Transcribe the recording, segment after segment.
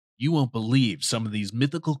You won't believe some of these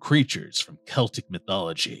mythical creatures from Celtic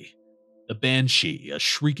mythology. The Banshee, a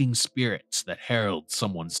shrieking spirit that heralds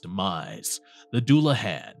someone's demise. The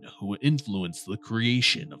Dullahan, who influenced the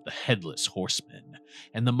creation of the Headless Horseman.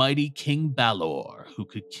 And the mighty King Balor, who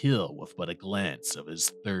could kill with but a glance of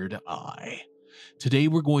his third eye. Today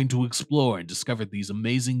we're going to explore and discover these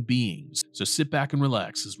amazing beings, so sit back and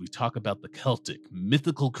relax as we talk about the Celtic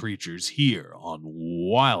mythical creatures here on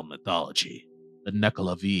Wild Mythology. The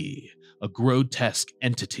Nuckelavee, a grotesque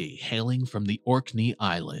entity hailing from the Orkney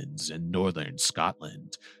Islands in northern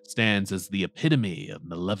Scotland, stands as the epitome of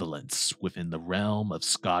malevolence within the realm of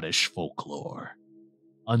Scottish folklore.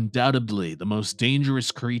 Undoubtedly the most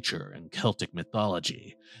dangerous creature in Celtic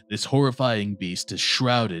mythology, this horrifying beast is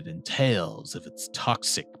shrouded in tales of its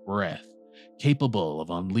toxic breath, capable of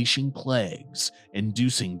unleashing plagues,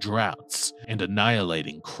 inducing droughts, and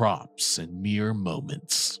annihilating crops in mere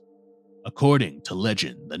moments. According to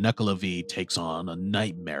legend, the Nuckelavee takes on a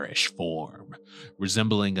nightmarish form,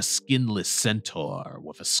 resembling a skinless centaur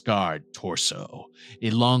with a scarred torso,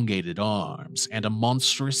 elongated arms, and a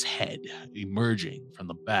monstrous head emerging from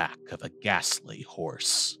the back of a ghastly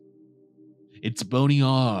horse. Its bony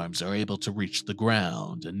arms are able to reach the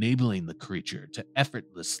ground, enabling the creature to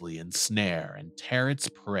effortlessly ensnare and tear its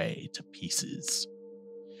prey to pieces.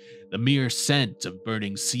 The mere scent of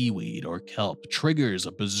burning seaweed or kelp triggers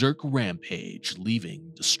a berserk rampage,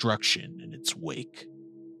 leaving destruction in its wake.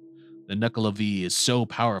 The Nuckelavee is so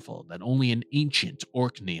powerful that only an ancient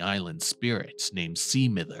Orkney Island spirit named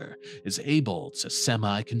Seamither is able to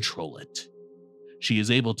semi-control it. She is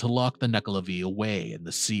able to lock the Nuckelavee away in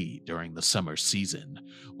the sea during the summer season,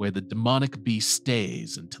 where the demonic beast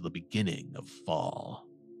stays until the beginning of fall.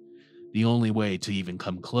 The only way to even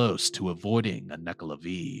come close to avoiding a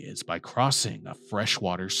Nuckelavee is by crossing a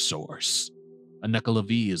freshwater source. A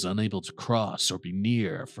Nuckelavee is unable to cross or be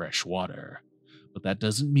near fresh water, but that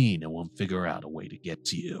doesn't mean it won't figure out a way to get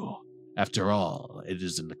to you. After all, it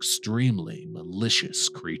is an extremely malicious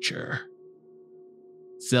creature.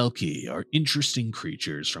 Selkie are interesting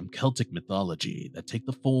creatures from Celtic mythology that take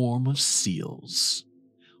the form of seals.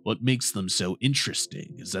 What makes them so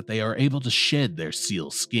interesting is that they are able to shed their seal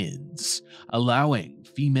skins, allowing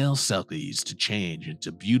female Selkies to change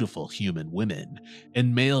into beautiful human women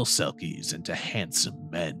and male Selkies into handsome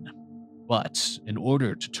men. But in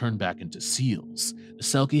order to turn back into seals, the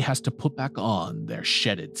Selkie has to put back on their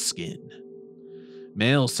shedded skin.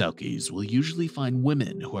 Male Selkies will usually find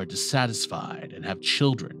women who are dissatisfied and have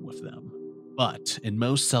children with them. But in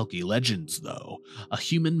most Celtic legends, though, a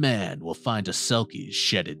human man will find a Selkie's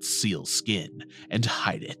shedded seal skin and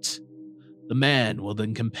hide it. The man will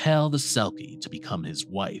then compel the Selkie to become his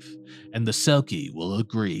wife, and the Selkie will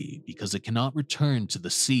agree because it cannot return to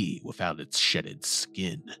the sea without its shedded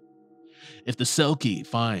skin. If the Selkie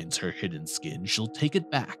finds her hidden skin, she'll take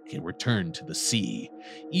it back and return to the sea,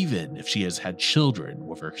 even if she has had children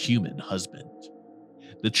with her human husband.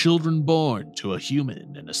 The children born to a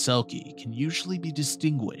human and a Selkie can usually be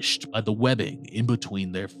distinguished by the webbing in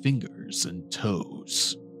between their fingers and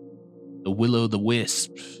toes. The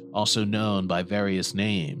will-o'-the-wisp, also known by various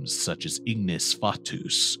names such as Ignis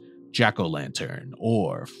Fatuus, Jack-o'-lantern,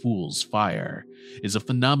 or Fool's Fire, is a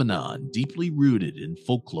phenomenon deeply rooted in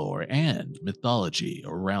folklore and mythology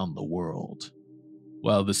around the world.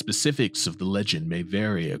 While the specifics of the legend may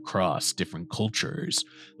vary across different cultures,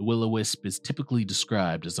 the will-o'-wisp is typically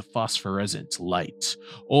described as a phosphorescent light,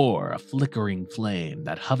 or a flickering flame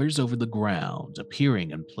that hovers over the ground, appearing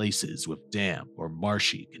in places with damp or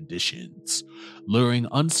marshy conditions, luring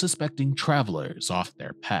unsuspecting travelers off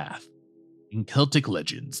their path. In Celtic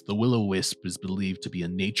legends, the will-o'-wisp is believed to be a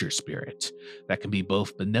nature spirit that can be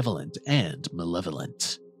both benevolent and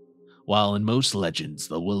malevolent. While in most legends,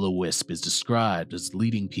 the will-o'-wisp is described as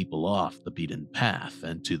leading people off the beaten path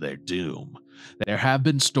and to their doom, there have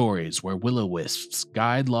been stories where will-o'-wisps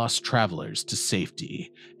guide lost travelers to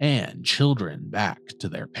safety and children back to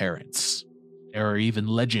their parents. There are even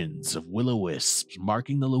legends of will-o'-wisps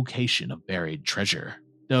marking the location of buried treasure.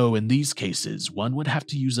 Though in these cases, one would have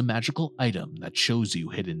to use a magical item that shows you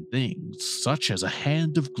hidden things, such as a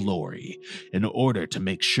hand of glory, in order to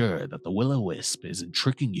make sure that the will-o'-wisp isn't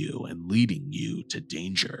tricking you and leading you to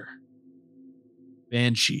danger.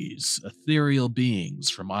 Banshees, ethereal beings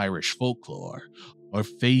from Irish folklore, are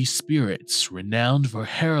fey spirits renowned for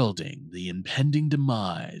heralding the impending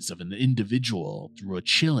demise of an individual through a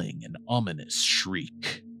chilling and ominous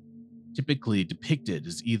shriek. Typically depicted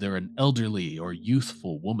as either an elderly or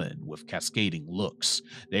youthful woman with cascading looks,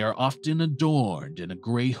 they are often adorned in a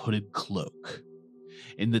gray hooded cloak.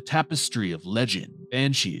 In the tapestry of legend,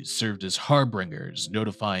 Banshees served as harbingers,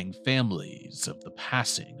 notifying families of the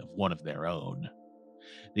passing of one of their own.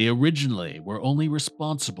 They originally were only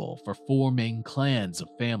responsible for 4 main clans of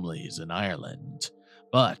families in Ireland,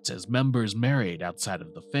 but as members married outside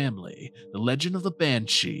of the family, the legend of the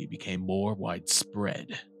Banshee became more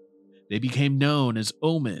widespread. They became known as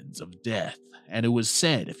omens of death, and it was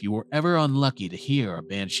said if you were ever unlucky to hear a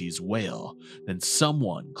banshee's wail, then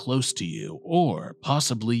someone close to you, or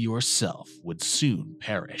possibly yourself, would soon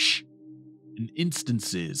perish. In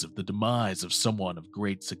instances of the demise of someone of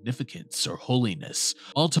great significance or holiness,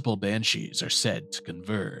 multiple banshees are said to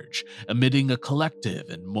converge, emitting a collective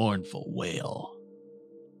and mournful wail.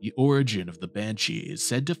 The origin of the banshee is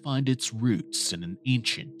said to find its roots in an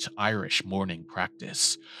ancient Irish mourning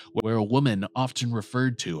practice, where a woman often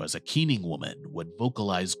referred to as a keening woman would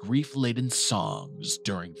vocalize grief-laden songs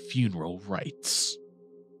during funeral rites.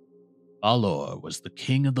 Balor was the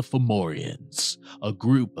king of the Fomorians, a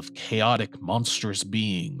group of chaotic monstrous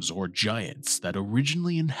beings or giants that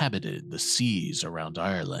originally inhabited the seas around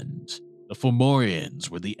Ireland. The Fomorians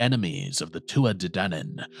were the enemies of the Tuatha De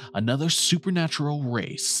Danann, another supernatural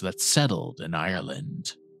race that settled in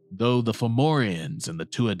Ireland. Though the Fomorians and the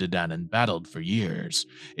Tuatha De Danann battled for years,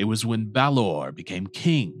 it was when Balor became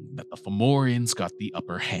king that the Fomorians got the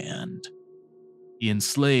upper hand. He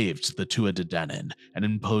enslaved the Tuatha De Danann and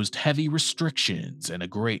imposed heavy restrictions and a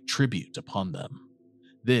great tribute upon them.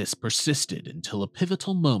 This persisted until a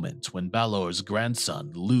pivotal moment when Balor's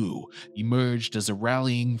grandson, Lu, emerged as a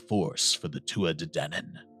rallying force for the Tuatha De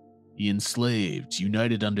Danann. The enslaved,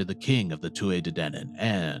 united under the king of the Tuatha De Danann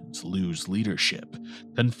and Lu's leadership,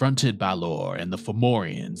 confronted Balor and the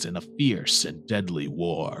Fomorians in a fierce and deadly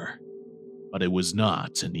war. But it was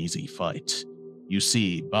not an easy fight. You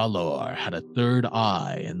see, Balor had a third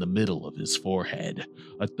eye in the middle of his forehead,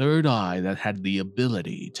 a third eye that had the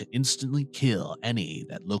ability to instantly kill any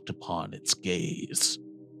that looked upon its gaze.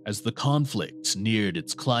 As the conflict neared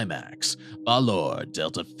its climax, Balor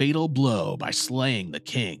dealt a fatal blow by slaying the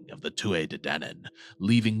king of the Tuatha De Danann,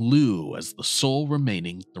 leaving Lu as the sole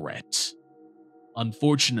remaining threat.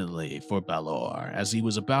 Unfortunately for Balor, as he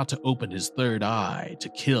was about to open his third eye to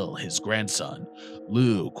kill his grandson,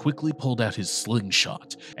 Lu quickly pulled out his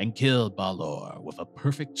slingshot and killed Balor with a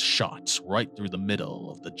perfect shot right through the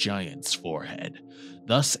middle of the giant's forehead,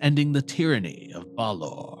 thus ending the tyranny of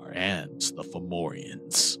Balor and the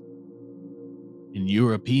Fomorians. In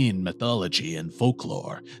European mythology and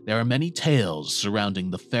folklore, there are many tales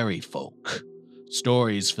surrounding the fairy folk,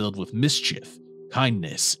 stories filled with mischief,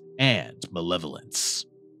 kindness, and malevolence.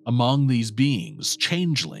 Among these beings,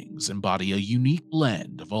 changelings embody a unique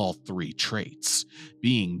blend of all 3 traits,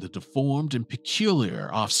 being the deformed and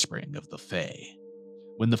peculiar offspring of the Fae.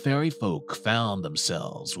 When the fairy folk found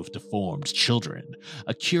themselves with deformed children,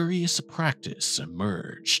 a curious practice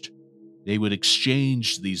emerged. They would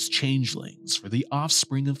exchange these changelings for the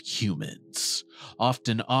offspring of humans,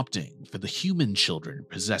 often opting for the human children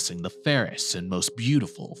possessing the fairest and most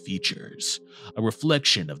beautiful features, a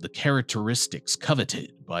reflection of the characteristics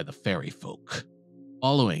coveted by the fairy folk.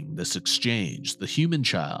 Following this exchange, the human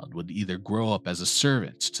child would either grow up as a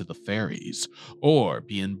servant to the fairies, or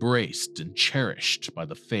be embraced and cherished by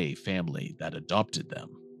the Fae family that adopted them.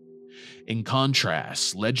 In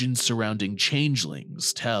contrast, legends surrounding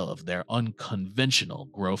changelings tell of their unconventional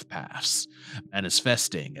growth paths,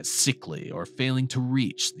 manifesting as sickly or failing to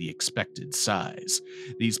reach the expected size.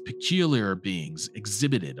 These peculiar beings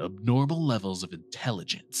exhibited abnormal levels of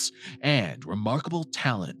intelligence and remarkable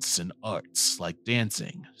talents in arts like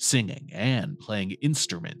dancing, singing, and playing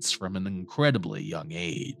instruments from an incredibly young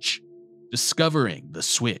age. Discovering the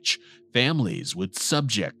switch, families would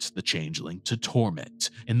subject the changeling to torment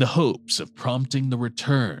in the hopes of prompting the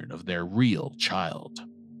return of their real child.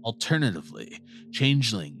 Alternatively,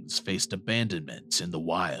 changelings faced abandonment in the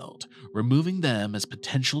wild, removing them as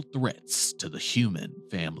potential threats to the human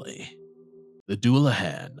family. The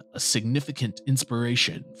Dullahan, a significant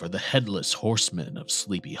inspiration for the Headless Horseman of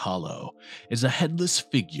Sleepy Hollow, is a headless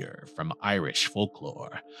figure from Irish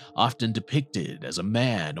folklore, often depicted as a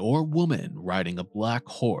man or woman riding a black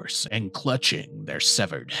horse and clutching their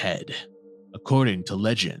severed head. According to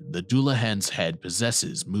legend, the Dullahan's head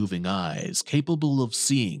possesses moving eyes capable of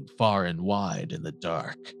seeing far and wide in the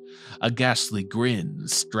dark, a ghastly grin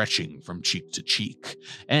stretching from cheek to cheek,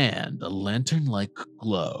 and a lantern-like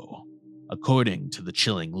glow. According to the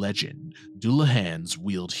chilling legend, Dullahans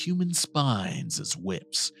wield human spines as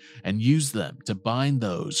whips and use them to bind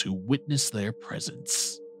those who witness their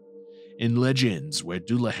presence. In legends where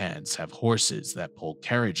Dullahans have horses that pull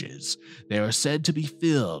carriages, they are said to be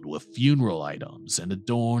filled with funeral items and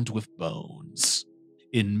adorned with bones.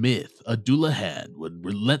 In myth, a Dullahan would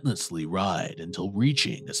relentlessly ride until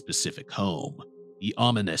reaching a specific home. The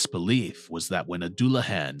ominous belief was that when a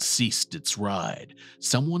Dullahan ceased its ride,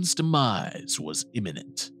 someone's demise was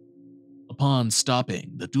imminent. Upon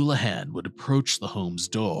stopping, the Dullahan would approach the home's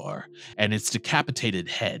door, and its decapitated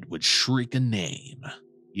head would shriek a name.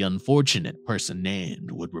 The unfortunate person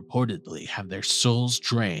named would reportedly have their souls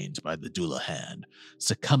drained by the Dullahan,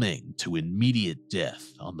 succumbing to immediate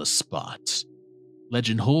death on the spot.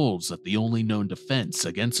 Legend holds that the only known defense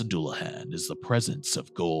against a Dullahan is the presence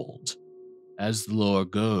of gold. As the lore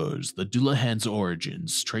goes, the Dullahan's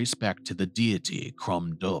origins trace back to the deity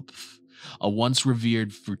Crom Dubh, a once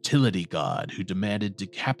revered fertility god who demanded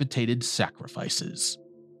decapitated sacrifices.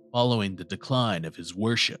 Following the decline of his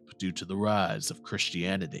worship due to the rise of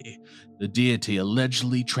Christianity, the deity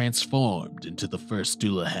allegedly transformed into the first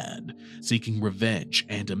Dullahan, seeking revenge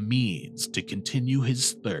and a means to continue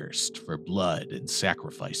his thirst for blood and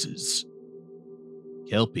sacrifices.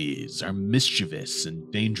 Kelpies are mischievous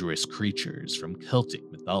and dangerous creatures from Celtic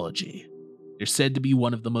mythology. They're said to be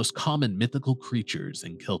one of the most common mythical creatures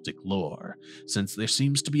in Celtic lore, since there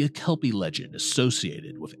seems to be a Kelpie legend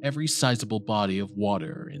associated with every sizable body of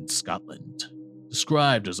water in Scotland.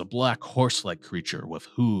 Described as a black horse-like creature with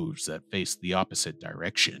hooves that face the opposite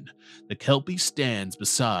direction, the Kelpie stands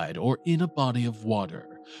beside or in a body of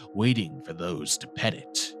water, waiting for those to pet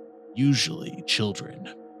it, usually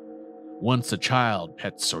children. Once a child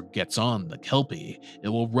pets or gets on the Kelpie, it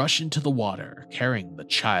will rush into the water, carrying the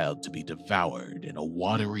child to be devoured in a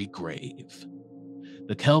watery grave.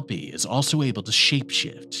 The Kelpie is also able to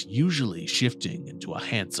shapeshift, usually shifting into a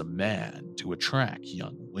handsome man to attract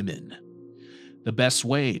young women. The best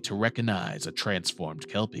way to recognize a transformed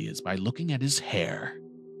Kelpie is by looking at his hair.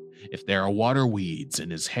 If there are water weeds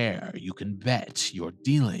in his hair, you can bet you're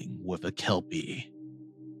dealing with a Kelpie.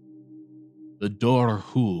 The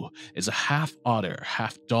Dobhar-chú is a half-otter,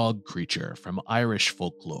 half-dog creature from Irish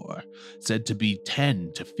folklore, said to be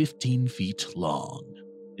 10 to 15 feet long.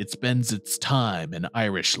 It spends its time in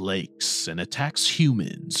Irish lakes and attacks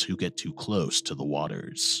humans who get too close to the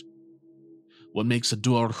waters. What makes a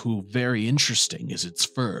Dobhar-chú very interesting is its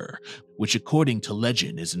fur, which according to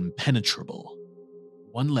legend is impenetrable.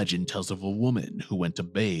 One legend tells of a woman who went to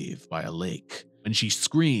bathe by a lake. When she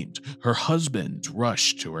screamed, her husband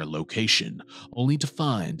rushed to her location, only to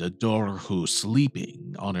find a Dobhar-chú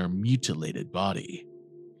sleeping on her mutilated body.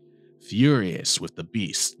 Furious with the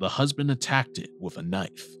beast, the husband attacked it with a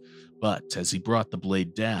knife, but as he brought the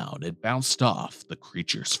blade down, it bounced off the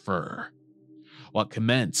creature's fur. What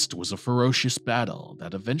commenced was a ferocious battle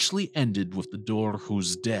that eventually ended with the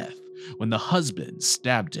Dobhar-chú's death when the husband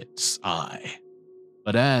stabbed its eye.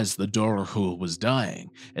 But as the Dobhar-chú was dying,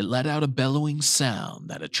 it let out a bellowing sound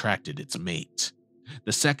that attracted its mate.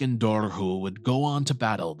 The second Dobhar-chú would go on to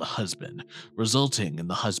battle the husband, resulting in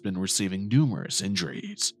the husband receiving numerous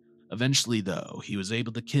injuries. Eventually, though, he was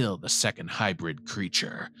able to kill the second hybrid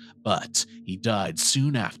creature, but he died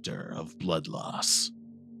soon after of blood loss.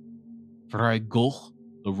 Ddraig Goch,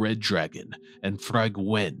 the red dragon, and Ddraig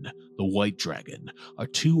Wen, the white dragon, are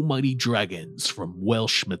two mighty dragons from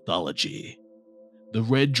Welsh mythology. The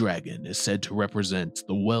red dragon is said to represent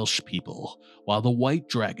the Welsh people, while the white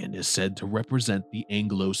dragon is said to represent the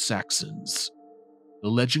Anglo-Saxons. The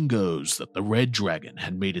legend goes that the red dragon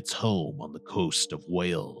had made its home on the coast of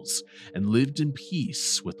Wales and lived in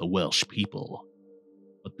peace with the Welsh people.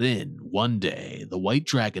 But then, one day, the white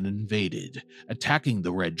dragon invaded, attacking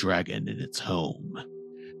the red dragon in its home.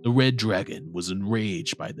 The red dragon was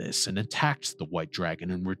enraged by this and attacked the white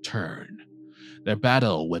dragon in return. Their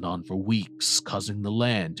battle went on for weeks, causing the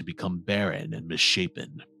land to become barren and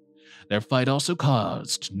misshapen. Their fight also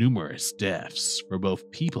caused numerous deaths for both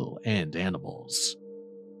people and animals.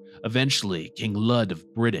 Eventually, King Lud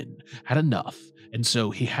of Britain had enough, and so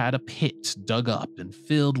he had a pit dug up and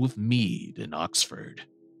filled with mead in Oxford.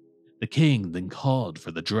 The king then called for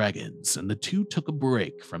the dragons, and the two took a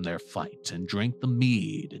break from their fight and drank the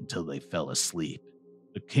mead until they fell asleep.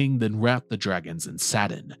 The king then wrapped the dragons in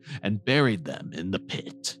satin and buried them in the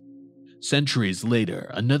pit. Centuries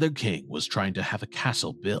later, another king was trying to have a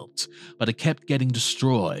castle built, but it kept getting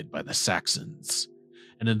destroyed by the Saxons.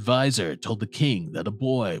 An advisor told the king that a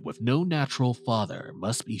boy with no natural father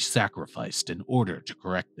must be sacrificed in order to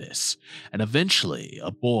correct this, and eventually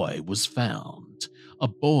a boy was found, a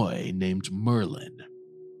boy named Merlin.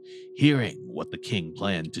 Hearing what the king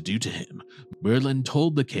planned to do to him, Merlin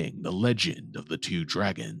told the king the legend of the two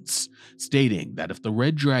dragons, stating that if the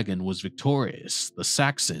red dragon was victorious, the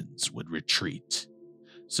Saxons would retreat.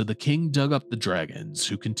 So the king dug up the dragons,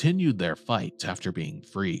 who continued their fight after being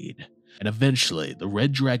freed. and eventually the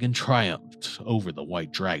red dragon triumphed over the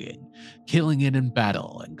white dragon, killing it in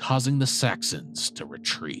battle and causing the Saxons to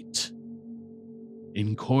retreat.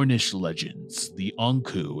 In Cornish legends, the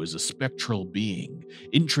Ankou is a spectral being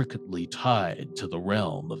intricately tied to the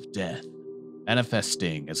realm of death,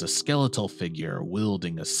 manifesting as a skeletal figure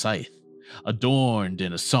wielding a scythe. Adorned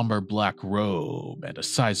in a somber black robe and a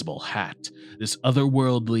sizable hat, this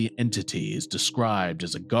otherworldly entity is described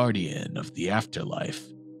as a guardian of the afterlife.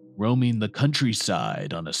 Roaming the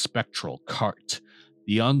countryside on a spectral cart,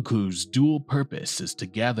 the Ankou's dual purpose is to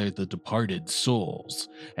gather the departed souls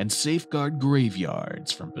and safeguard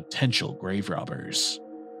graveyards from potential grave robbers.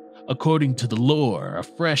 According to the lore, a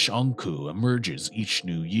fresh Ankou emerges each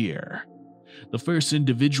new year. The first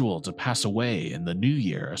individual to pass away in the new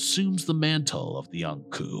year assumes the mantle of the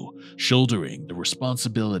Ankou, shouldering the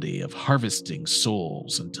responsibility of harvesting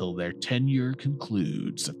souls until their tenure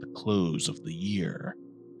concludes at the close of the year.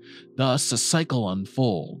 Thus, a cycle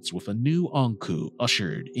unfolds with a new Ankou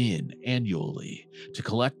ushered in annually to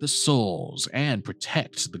collect the souls and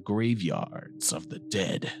protect the graveyards of the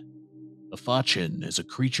dead. The Fachan is a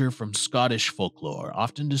creature from Scottish folklore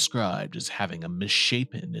often described as having a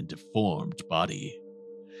misshapen and deformed body.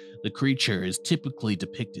 The creature is typically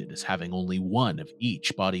depicted as having only one of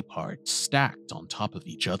each body part stacked on top of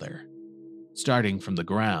each other. Starting from the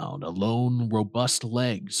ground, a lone, robust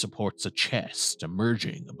leg supports a chest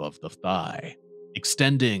emerging above the thigh.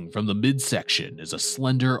 Extending from the midsection is a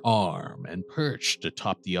slender arm, and perched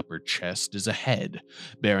atop the upper chest is a head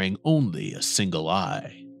bearing only a single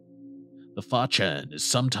eye. The Fachan is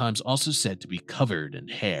sometimes also said to be covered in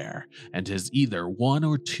hair and has either one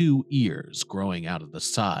or two ears growing out of the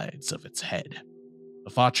sides of its head. The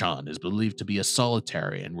Fachan is believed to be a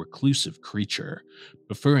solitary and reclusive creature,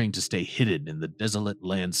 preferring to stay hidden in the desolate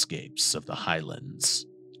landscapes of the Highlands.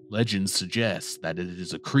 Legends suggest that it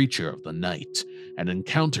is a creature of the night, and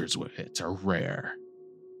encounters with it are rare.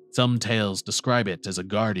 Some tales describe it as a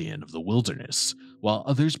guardian of the wilderness, while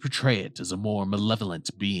others portray it as a more malevolent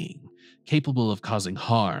being, capable of causing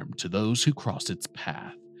harm to those who cross its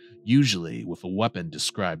path, usually with a weapon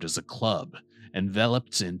described as a club,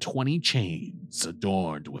 enveloped in 20 chains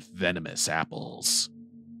adorned with venomous apples.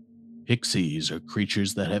 Pixies are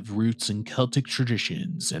creatures that have roots in Celtic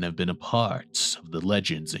traditions and have been a part of the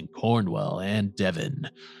legends in Cornwall and Devon,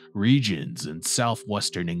 regions in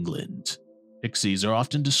southwestern England. Pixies are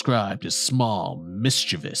often described as small,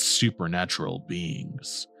 mischievous, supernatural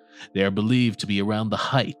beings. They are believed to be around the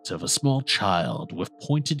height of a small child with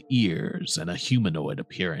pointed ears and a humanoid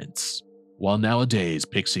appearance. While nowadays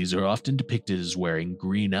pixies are often depicted as wearing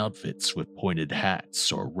green outfits with pointed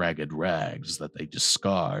hats or ragged rags that they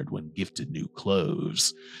discard when gifted new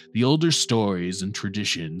clothes, the older stories and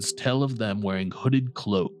traditions tell of them wearing hooded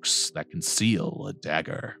cloaks that conceal a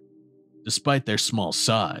dagger. Despite their small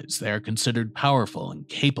size, they are considered powerful and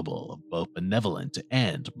capable of both benevolent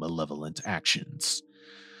and malevolent actions.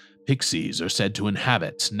 Pixies are said to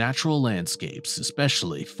inhabit natural landscapes,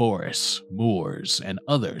 especially forests, moors, and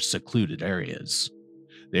other secluded areas.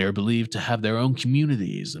 They are believed to have their own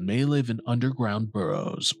communities and may live in underground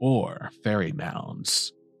burrows or fairy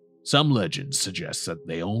mounds. Some legends suggest that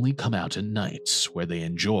they only come out at night, where they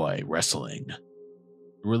enjoy wrestling.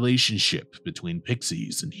 The relationship between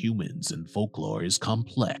pixies and humans in folklore is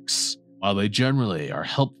complex. While they generally are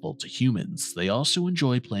helpful to humans, they also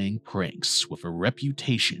enjoy playing pranks with a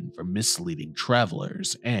reputation for misleading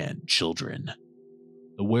travelers and children.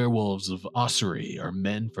 The Werewolves of Ossory are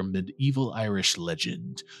men from medieval Irish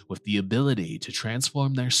legend with the ability to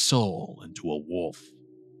transform their soul into a wolf.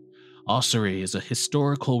 Ossory is a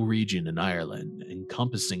historical region in Ireland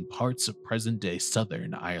encompassing parts of present-day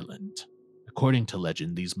southern Ireland. According to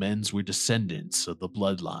legend, these men were descendants of the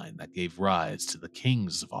bloodline that gave rise to the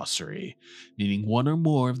kings of Ossory, meaning one or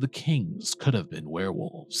more of the kings could have been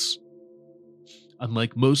werewolves.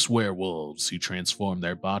 Unlike most werewolves who transform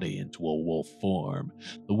their body into a wolf form,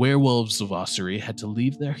 the werewolves of Ossory had to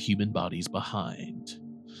leave their human bodies behind.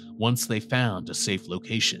 Once they found a safe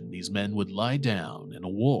location, these men would lie down and a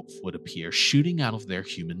wolf would appear shooting out of their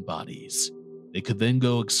human bodies. They could then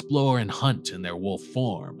go explore and hunt in their wolf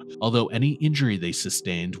form, although any injury they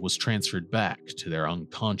sustained was transferred back to their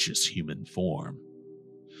unconscious human form.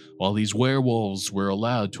 While these werewolves were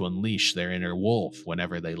allowed to unleash their inner wolf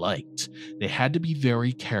whenever they liked, they had to be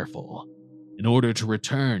very careful. In order to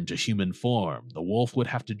return to human form, the wolf would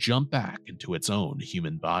have to jump back into its own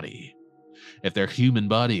human body. If their human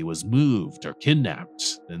body was moved or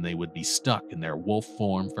kidnapped, then they would be stuck in their wolf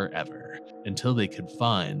form forever, until they could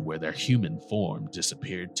find where their human form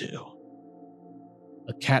disappeared to.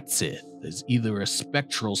 A Cat-sìth is either a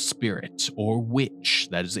spectral spirit or witch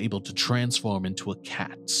that is able to transform into a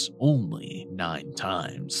cat only 9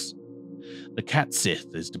 times. The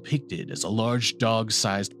Cat-sìth is depicted as a large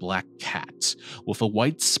dog-sized black cat with a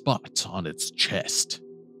white spot on its chest.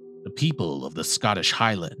 The people of the Scottish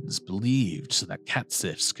Highlands believed that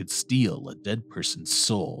Cat-sìths could steal a dead person's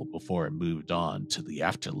soul before it moved on to the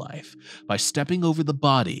afterlife by stepping over the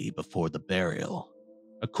body before the burial.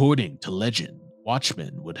 According to legend,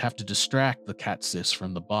 watchmen would have to distract the Cat-sìths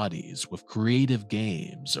from the bodies with creative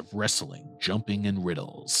games of wrestling, jumping, and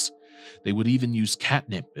riddles. They would even use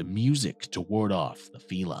catnip and music to ward off the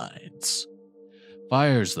felines.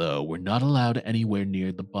 Fires, though, were not allowed anywhere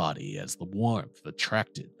near the body as the warmth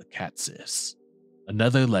attracted the Cat-sìths.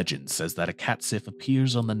 Another legend says that a Cat-sìth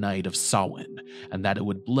appears on the night of Samhain and that it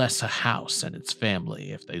would bless a house and its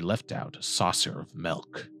family if they left out a saucer of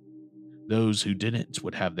milk. Those who didn't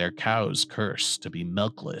would have their cows cursed to be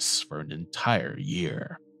milkless for an entire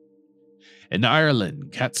year. In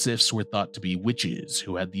Ireland, Cat-sìths were thought to be witches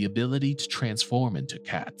who had the ability to transform into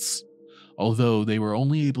cats. Although they were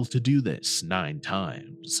only able to do this 9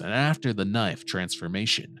 times, and after the 9th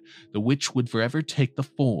transformation, the witch would forever take the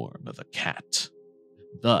form of a cat.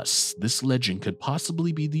 Thus, this legend could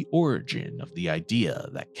possibly be the origin of the idea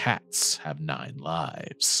that cats have 9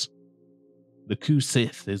 lives. The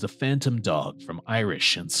Cù-sìth is a phantom dog from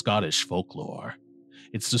Irish and Scottish folklore.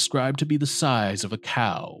 It's described to be the size of a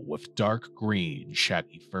cow with dark green,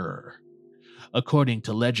 shaggy fur. According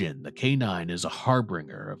to legend, the canine is a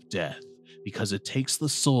harbinger of death, because it takes the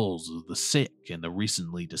souls of the sick and the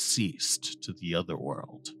recently deceased to the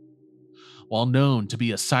otherworld. While known to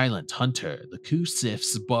be a silent hunter, the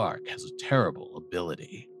Cù-sìth's bark has a terrible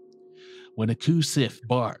ability. When a Cù-sìth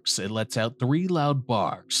barks, it lets out 3 loud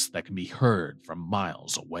barks that can be heard from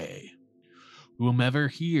miles away. Whomever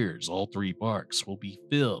hears all 3 barks will be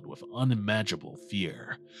filled with unimaginable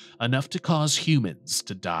fear, enough to cause humans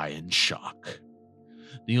to die in shock.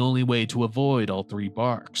 The only way to avoid all 3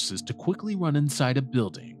 barks is to quickly run inside a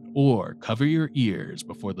building or cover your ears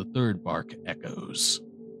before the 3rd bark echoes.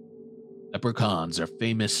 Leprechauns are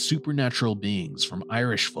famous supernatural beings from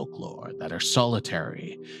Irish folklore that are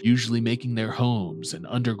solitary, usually making their homes in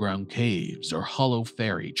underground caves or hollow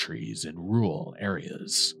fairy trees in rural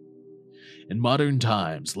areas. In modern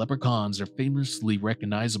times, leprechauns are famously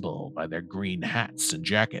recognizable by their green hats and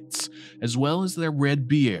jackets, as well as their red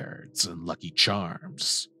beards and lucky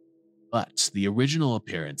charms. But the original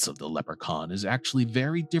appearance of the leprechaun is actually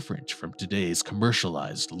very different from today's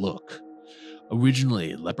commercialized look.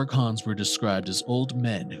 Originally, leprechauns were described as old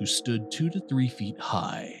men who stood 2 to 3 feet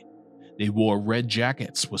high. They wore red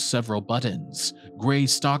jackets with several buttons, gray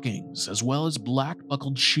stockings, as well as black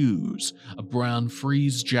buckled shoes, a brown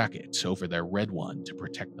frieze jacket over their red one to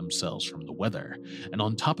protect themselves from the weather, and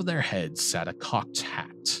on top of their heads sat a cocked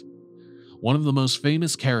hat. One of the most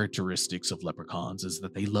famous characteristics of leprechauns is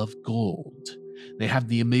that they love gold. They have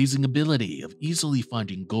the amazing ability of easily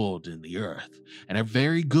finding gold in the earth, and are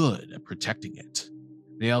very good at protecting it.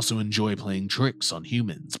 They also enjoy playing tricks on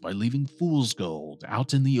humans by leaving fool's gold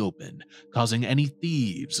out in the open, causing any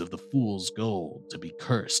thieves of the fool's gold to be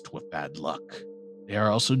cursed with bad luck. They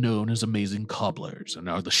are also known as amazing cobblers and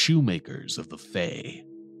are the shoemakers of the Fae.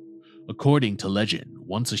 According to legend,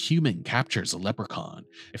 once a human captures a leprechaun,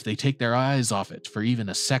 if they take their eyes off it for even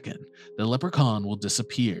a second, the leprechaun will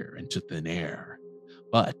disappear into thin air.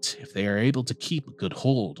 But if they are able to keep a good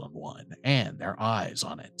hold on one and their eyes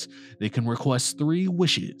on it, they can request 3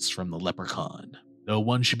 wishes from the leprechaun. Though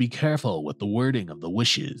one should be careful with the wording of the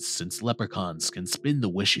wishes, since leprechauns can spin the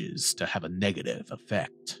wishes to have a negative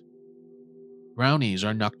effect. Brownies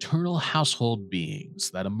are nocturnal household beings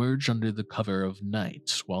that emerge under the cover of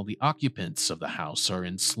night while the occupants of the house are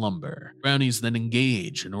in slumber. Brownies then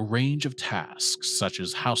engage in a range of tasks such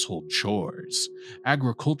as household chores,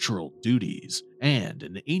 agricultural duties, and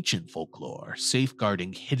in ancient folklore,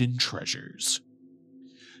 safeguarding hidden treasures.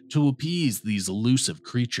 To appease these elusive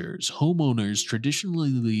creatures, homeowners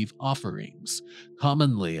traditionally leave offerings,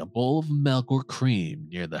 commonly a bowl of milk or cream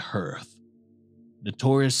near the hearth.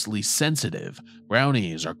 Notoriously sensitive,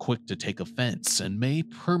 brownies are quick to take offense and may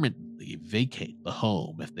permanently vacate the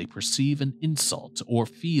home if they perceive an insult or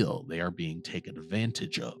feel they are being taken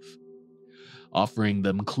advantage of. Offering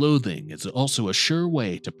them clothing is also a sure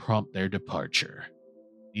way to prompt their departure.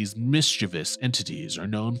 These mischievous entities are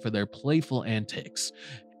known for their playful antics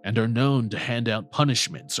and are known to hand out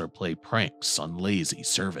punishments or play pranks on lazy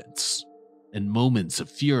servants. In moments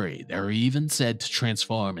of fury, they are even said to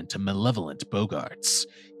transform into malevolent bogarts,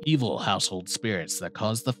 evil household spirits that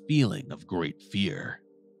cause the feeling of great fear.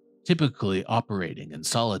 Typically operating in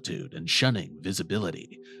solitude and shunning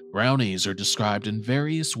visibility, brownies are described in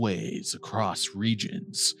various ways across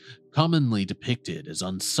regions, commonly depicted as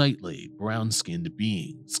unsightly, brown-skinned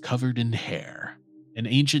beings covered in hair. In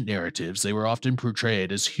ancient narratives, they were often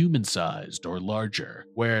portrayed as human-sized or larger,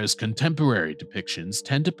 whereas contemporary depictions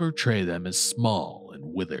tend to portray them as small and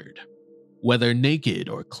withered. Whether naked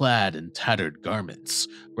or clad in tattered garments,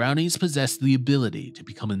 brownies possess the ability to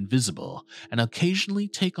become invisible and occasionally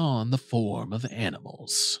take on the form of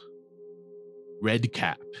animals.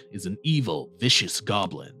 Redcap is an evil, vicious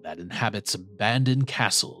goblin that inhabits abandoned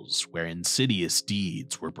castles where insidious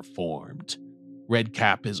deeds were performed.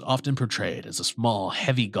 Redcap is often portrayed as a small,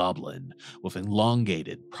 heavy goblin with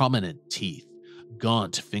elongated, prominent teeth,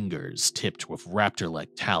 gaunt fingers tipped with raptor-like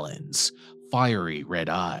talons, fiery red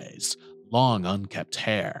eyes, long unkempt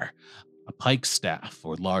hair, a pike staff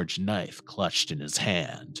or large knife clutched in his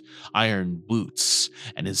hand, iron boots,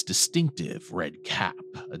 and his distinctive red cap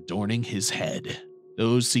adorning his head.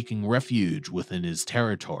 Those seeking refuge within his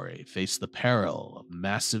territory face the peril of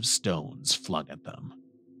massive stones flung at them.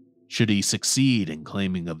 Should he succeed in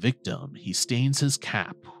claiming a victim, he stains his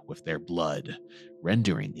cap with their blood,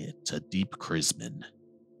 rendering it a deep chrism.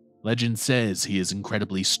 Legend says he is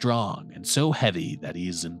incredibly strong and so heavy that he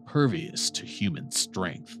is impervious to human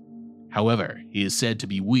strength. However, he is said to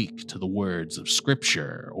be weak to the words of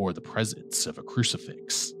scripture or the presence of a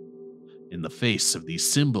crucifix. In the face of these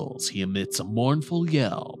symbols, he emits a mournful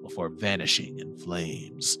yell before vanishing in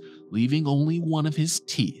flames, leaving only one of his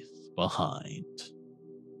teeth behind.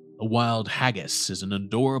 The wild haggis is an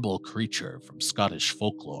adorable creature from Scottish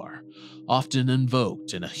folklore, often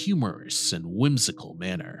invoked in a humorous and whimsical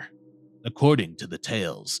manner. According to the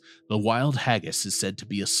tales, the wild haggis is said to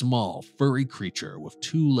be a small, furry creature with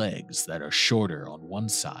two legs that are shorter on one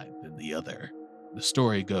side than the other. The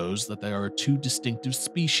story goes that there are two distinctive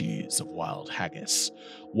species of wild haggis,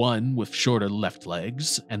 one with shorter left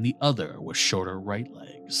legs and the other with shorter right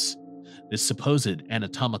legs. This supposed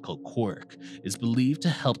anatomical quirk is believed to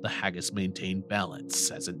help the haggis maintain balance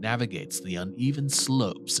as it navigates the uneven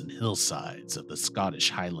slopes and hillsides of the Scottish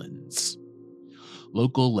Highlands.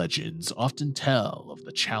 Local legends often tell of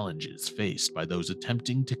the challenges faced by those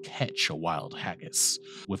attempting to catch a wild haggis,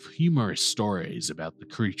 with humorous stories about the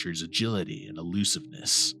creature's agility and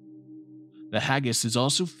elusiveness. The haggis is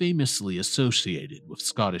also famously associated with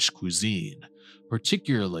Scottish cuisine,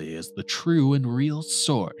 particularly as the true and real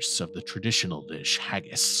source of the traditional dish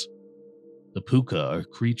haggis. The Pooka are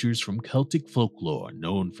creatures from Celtic folklore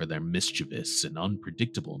known for their mischievous and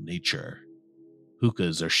unpredictable nature.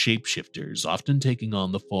 Pookas are shapeshifters, often taking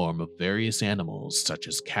on the form of various animals such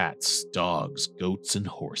as cats, dogs, goats, and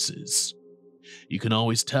horses. You can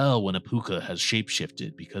always tell when a Pooka has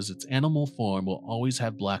shapeshifted because its animal form will always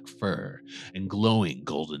have black fur and glowing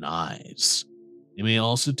golden eyes. It may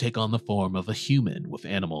also take on the form of a human with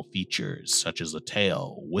animal features such as a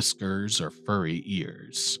tail, whiskers, or furry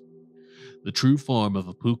ears. The true form of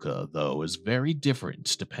a Pooka, though, is very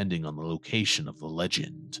different depending on the location of the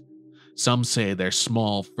legend. Some say they're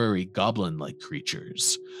small, furry, goblin-like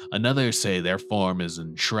creatures. Another say their form is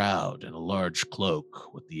enshrouded in a large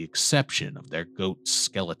cloak, with the exception of their goat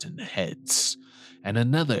skeleton heads. And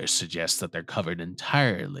another suggests that they're covered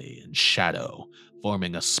entirely in shadow,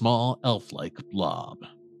 forming a small elf-like blob.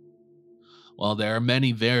 While there are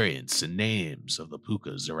many variants and names of the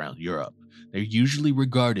Pookas around Europe, they're usually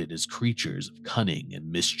regarded as creatures of cunning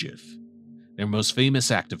and mischief. Their most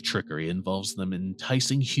famous act of trickery involves them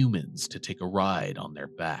enticing humans to take a ride on their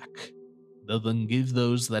back. They'll then give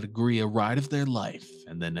those that agree a ride of their life,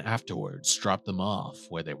 and then afterwards drop them off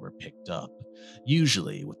where they were picked up,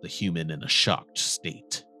 usually with the human in a shocked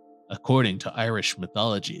state. According to Irish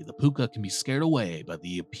mythology, the Pooka can be scared away by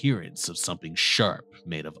the appearance of something sharp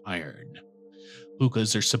made of iron.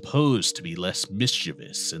 Pookas are supposed to be less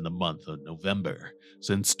mischievous in the month of November,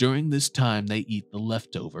 since during this time they eat the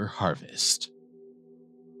leftover harvest.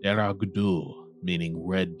 Ddraig Due, meaning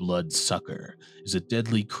red blood sucker, is a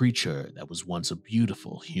deadly creature that was once a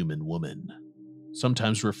beautiful human woman.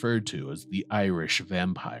 Sometimes referred to as the Irish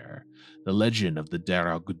vampire, the legend of the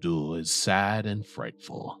Ddraig Due is sad and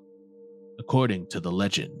frightful. According to the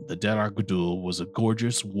legend, the Ddraig Due was a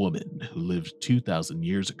gorgeous woman who lived 2,000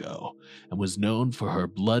 years ago and was known for her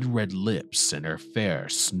blood-red lips and her fair,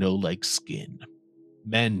 snow-like skin.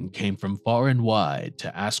 Men came from far and wide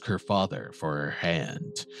to ask her father for her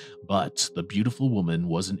hand, but the beautiful woman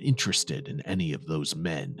wasn't interested in any of those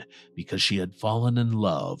men because she had fallen in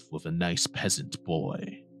love with a nice peasant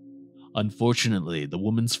boy. Unfortunately, the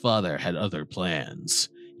woman's father had other plans.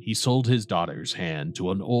 he sold his daughter's hand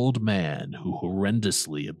to an old man who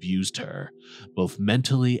horrendously abused her, both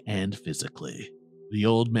mentally and physically. The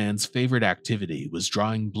old man's favorite activity was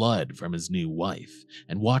drawing blood from his new wife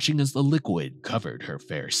and watching as the liquid covered her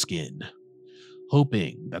fair skin.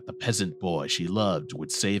 Hoping that the peasant boy she loved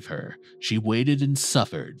would save her, she waited and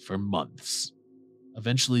suffered for months.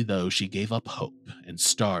 Eventually, though, she gave up hope and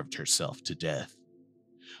starved herself to death.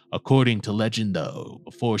 According to legend, though,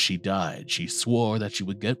 before she died, she swore that she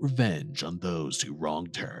would get revenge on those who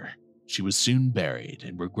wronged her. She was soon buried,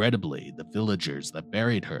 and regrettably, the villagers that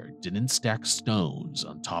buried her didn't stack stones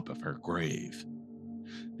on top of her grave.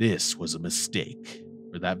 This was a mistake,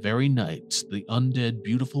 for that very night, the undead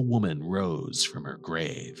beautiful woman rose from her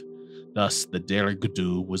grave. Thus, the Dearg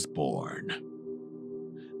Due was born.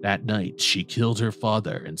 That night, she killed her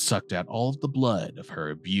father and sucked out all of the blood of her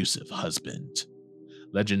abusive husband.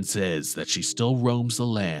 Legend says that she still roams the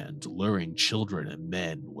land, luring children and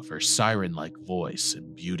men with her siren-like voice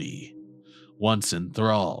and beauty. Once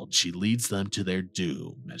enthralled, she leads them to their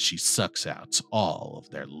doom as she sucks out all of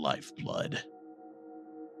their lifeblood.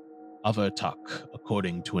 Abhartach,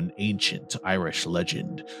 according to an ancient Irish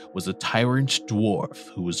legend, was a tyrant dwarf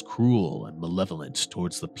who was cruel and malevolent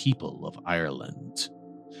towards the people of Ireland.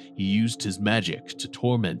 He used his magic to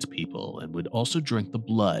torment people and would also drink the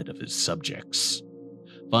blood of his subjects.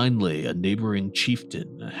 Finally, a neighboring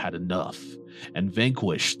chieftain had enough and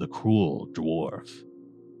vanquished the cruel dwarf.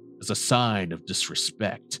 As a sign of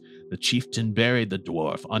disrespect, the chieftain buried the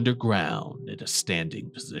dwarf underground in a standing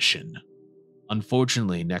position.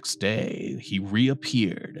 Unfortunately, next day, he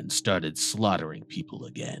reappeared and started slaughtering people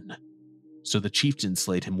again. So the chieftain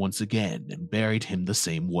slayed him once again and buried him the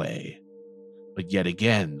same way. But yet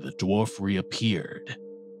again, the dwarf reappeared.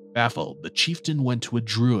 Baffled, the chieftain went to a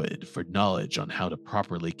druid for knowledge on how to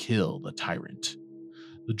properly kill the tyrant.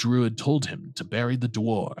 The druid told him to bury the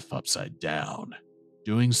dwarf upside down.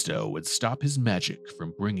 Doing so would stop his magic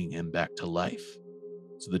from bringing him back to life.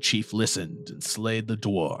 So the chief listened and slayed the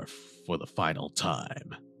dwarf for the final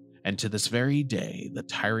time. And to this very day, the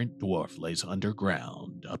tyrant dwarf lays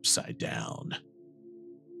underground upside down.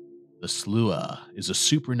 The Sluagh is a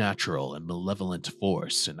supernatural and malevolent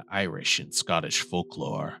force in Irish and Scottish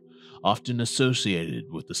folklore, often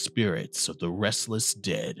associated with the spirits of the restless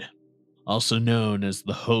dead. Also known as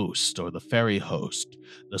the host or the fairy host,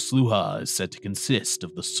 the Sluagh is said to consist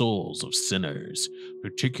of the souls of sinners,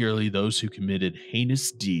 particularly those who committed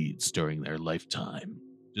heinous deeds during their lifetime.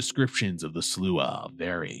 Descriptions of the Sluagh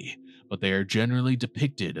vary, but they are generally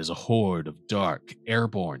depicted as a horde of dark,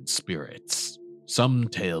 airborne spirits. Some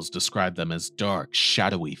tales describe them as dark,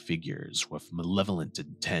 shadowy figures with malevolent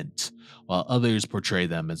intent, while others portray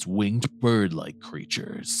them as winged bird-like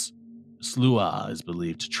creatures. The Sluagh is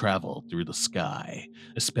believed to travel through the sky,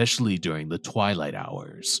 especially during the twilight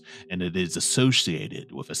hours, and it is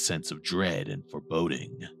associated with a sense of dread and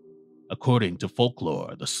foreboding. According to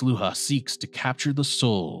folklore, the Sluagh seeks to capture the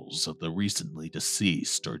souls of the recently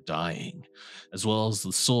deceased or dying, as well as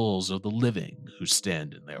the souls of the living who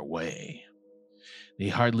stand in their way. They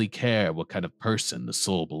hardly care what kind of person the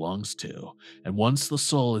soul belongs to, and once the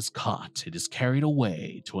soul is caught, it is carried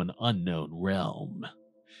away to an unknown realm.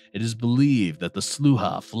 It is believed that the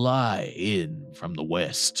Sluagh fly in from the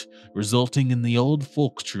west, resulting in the old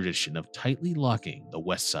folk tradition of tightly locking the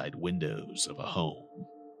west side windows of a home.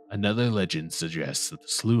 Another legend suggests that the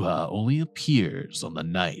Sluagh only appears on the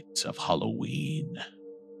night of Halloween.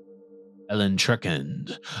 Ellén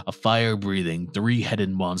Trechend, a fire-breathing, three-headed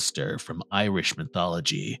monster from Irish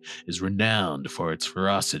mythology, is renowned for its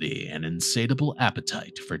ferocity and insatiable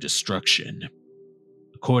appetite for destruction.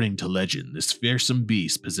 According to legend, this fearsome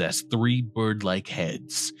beast possessed three bird-like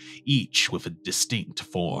heads, each with a distinct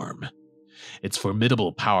form. Its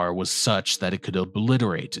formidable power was such that it could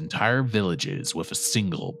obliterate entire villages with a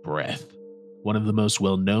single breath. One of the most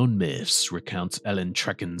well-known myths recounts Ellén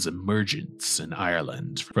Trechend's emergence in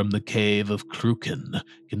Ireland from the cave of Cruachan,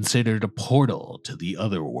 considered a portal to the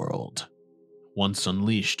otherworld. Once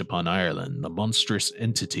unleashed upon Ireland, the monstrous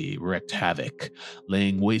entity wreaked havoc,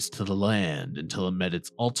 laying waste to the land until it met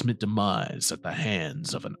its ultimate demise at the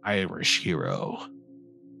hands of an Irish hero.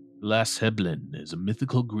 Glas Gaibhnenn is a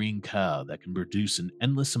mythical green cow that can produce an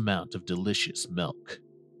endless amount of delicious milk.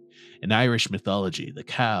 In Irish mythology, the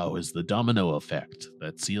cow is the domino effect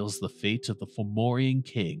that seals the fate of the Fomorian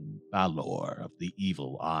king, Balor of the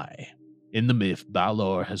Evil Eye. In the myth,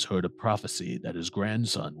 Balor has heard a prophecy that his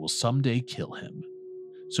grandson will someday kill him,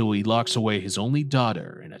 so he locks away his only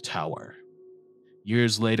daughter in a tower.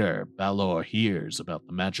 Years later, Balor hears about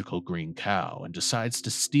the magical green cow and decides to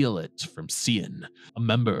steal it from Cian, a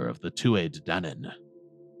member of the Tuatha Dé Danann.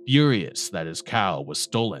 Furious that his cow was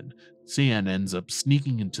stolen, Cian ends up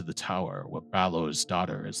sneaking into the tower where Balor's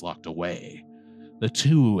daughter is locked away. The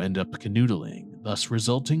two end up canoodling, thus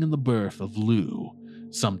resulting in the birth of Lu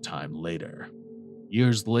sometime later.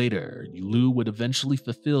 Years later, Lu would eventually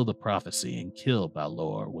fulfill the prophecy and kill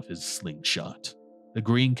Balor with his slingshot. The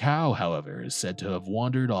green cow, however, is said to have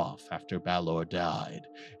wandered off after Balor died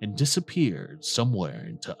and disappeared somewhere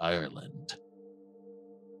into Ireland.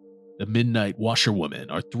 The Midnight Washerwomen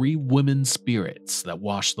are three women spirits that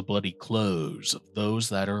wash the bloody clothes of those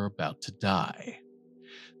that are about to die.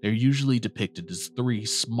 They're usually depicted as three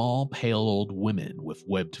small, pale old women with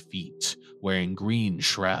webbed feet, wearing green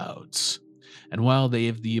shrouds. And while they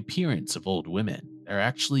have the appearance of old women, they're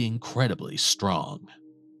actually incredibly strong.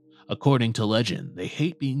 According to legend, they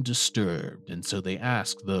hate being disturbed, and so they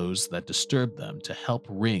ask those that disturb them to help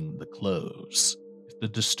wring the clothes. If the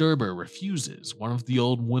disturber refuses, one of the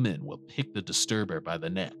old women will pick the disturber by the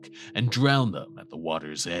neck and drown them at the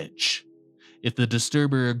water's edge. If the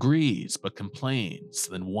disturber agrees but complains,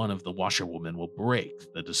 then one of the washerwomen will break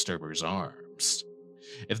the disturber's arms.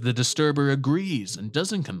 If the disturber agrees and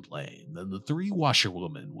doesn't complain, then the three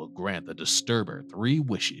washerwomen will grant the disturber 3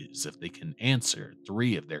 wishes if they can answer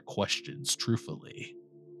 3 of their questions truthfully.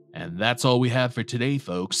 And that's all we have for today,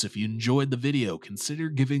 folks. If you enjoyed the video, consider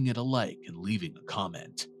giving it a like and leaving a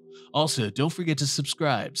comment. Also, don't forget to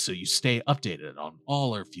subscribe so you stay updated on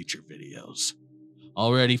all our future videos.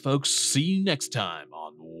 Alrighty, folks, see you next time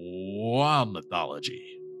on Wild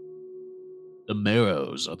Mythology. The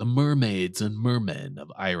Merrows are the mermaids and mermen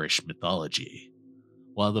of Irish mythology.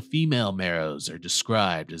 While the female Merrows are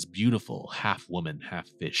described as beautiful half-woman,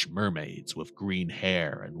 half-fish mermaids with green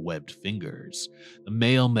hair and webbed fingers, the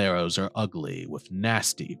male Merrows are ugly with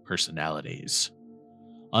nasty personalities.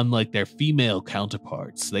 Unlike their female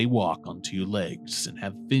counterparts, they walk on 2 legs and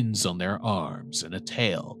have fins on their arms and a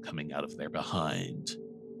tail coming out of their behind.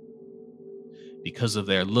 Because of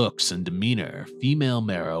their looks and demeanor, female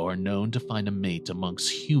Merrow are known to find a mate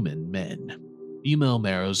amongst human men. Female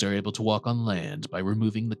Merrows are able to walk on land by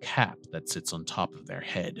removing the cap that sits on top of their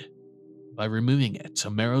head. By removing it, a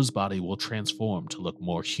Merrow's body will transform to look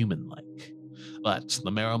more human-like. But the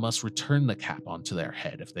Merrow must return the cap onto their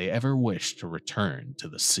head if they ever wish to return to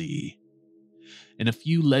the sea. In a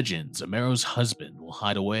few legends, a Merrow's husband will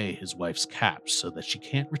hide away his wife's cap so that she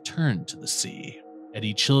can't return to the sea.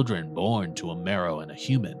 Any children born to a Merrow and a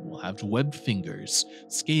human will have webbed fingers,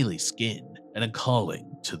 scaly skin, and a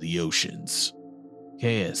calling to the oceans.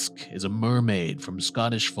 Caisc is a mermaid from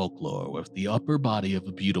Scottish folklore with the upper body of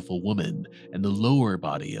a beautiful woman and the lower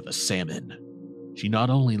body of a salmon. She not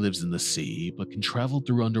only lives in the sea, but can travel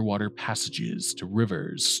through underwater passages to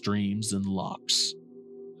rivers, streams, and lochs.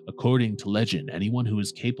 According to legend, anyone who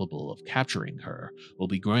is capable of capturing her will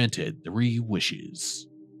be granted 3 wishes.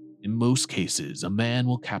 In most cases, a man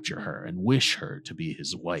will capture her and wish her to be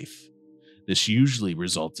his wife. This usually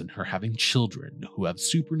results in her having children who have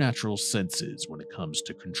supernatural senses when it comes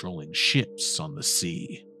to controlling ships on the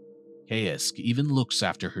sea. Caisc even looks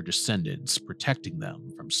after her descendants, protecting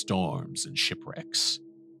them from storms and shipwrecks.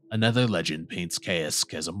 Another legend paints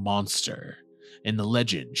Caisc as a monster. In the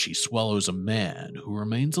legend, she swallows a man who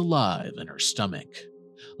remains alive in her stomach.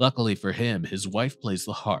 Luckily for him, his wife plays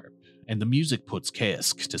the harp, and the music puts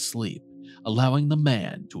Caisc to sleep, allowing the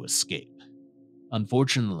man to escape.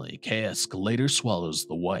 Unfortunately, Caisc later swallows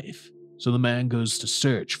the wife, so the man goes to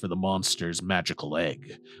search for the monster's magical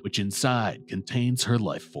egg, which inside contains her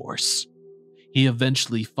life force. He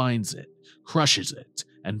eventually finds it, crushes it,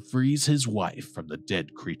 and frees his wife from the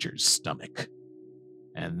dead creature's stomach.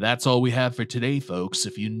 And that's all we have for today, folks.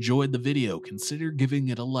 If you enjoyed the video, consider giving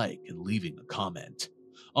it a like and leaving a comment.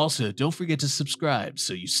 Also, don't forget to subscribe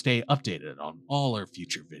so you stay updated on all our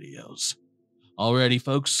future videos. Alrighty,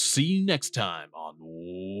 folks, see you next time on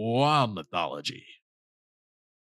Wild Mythology.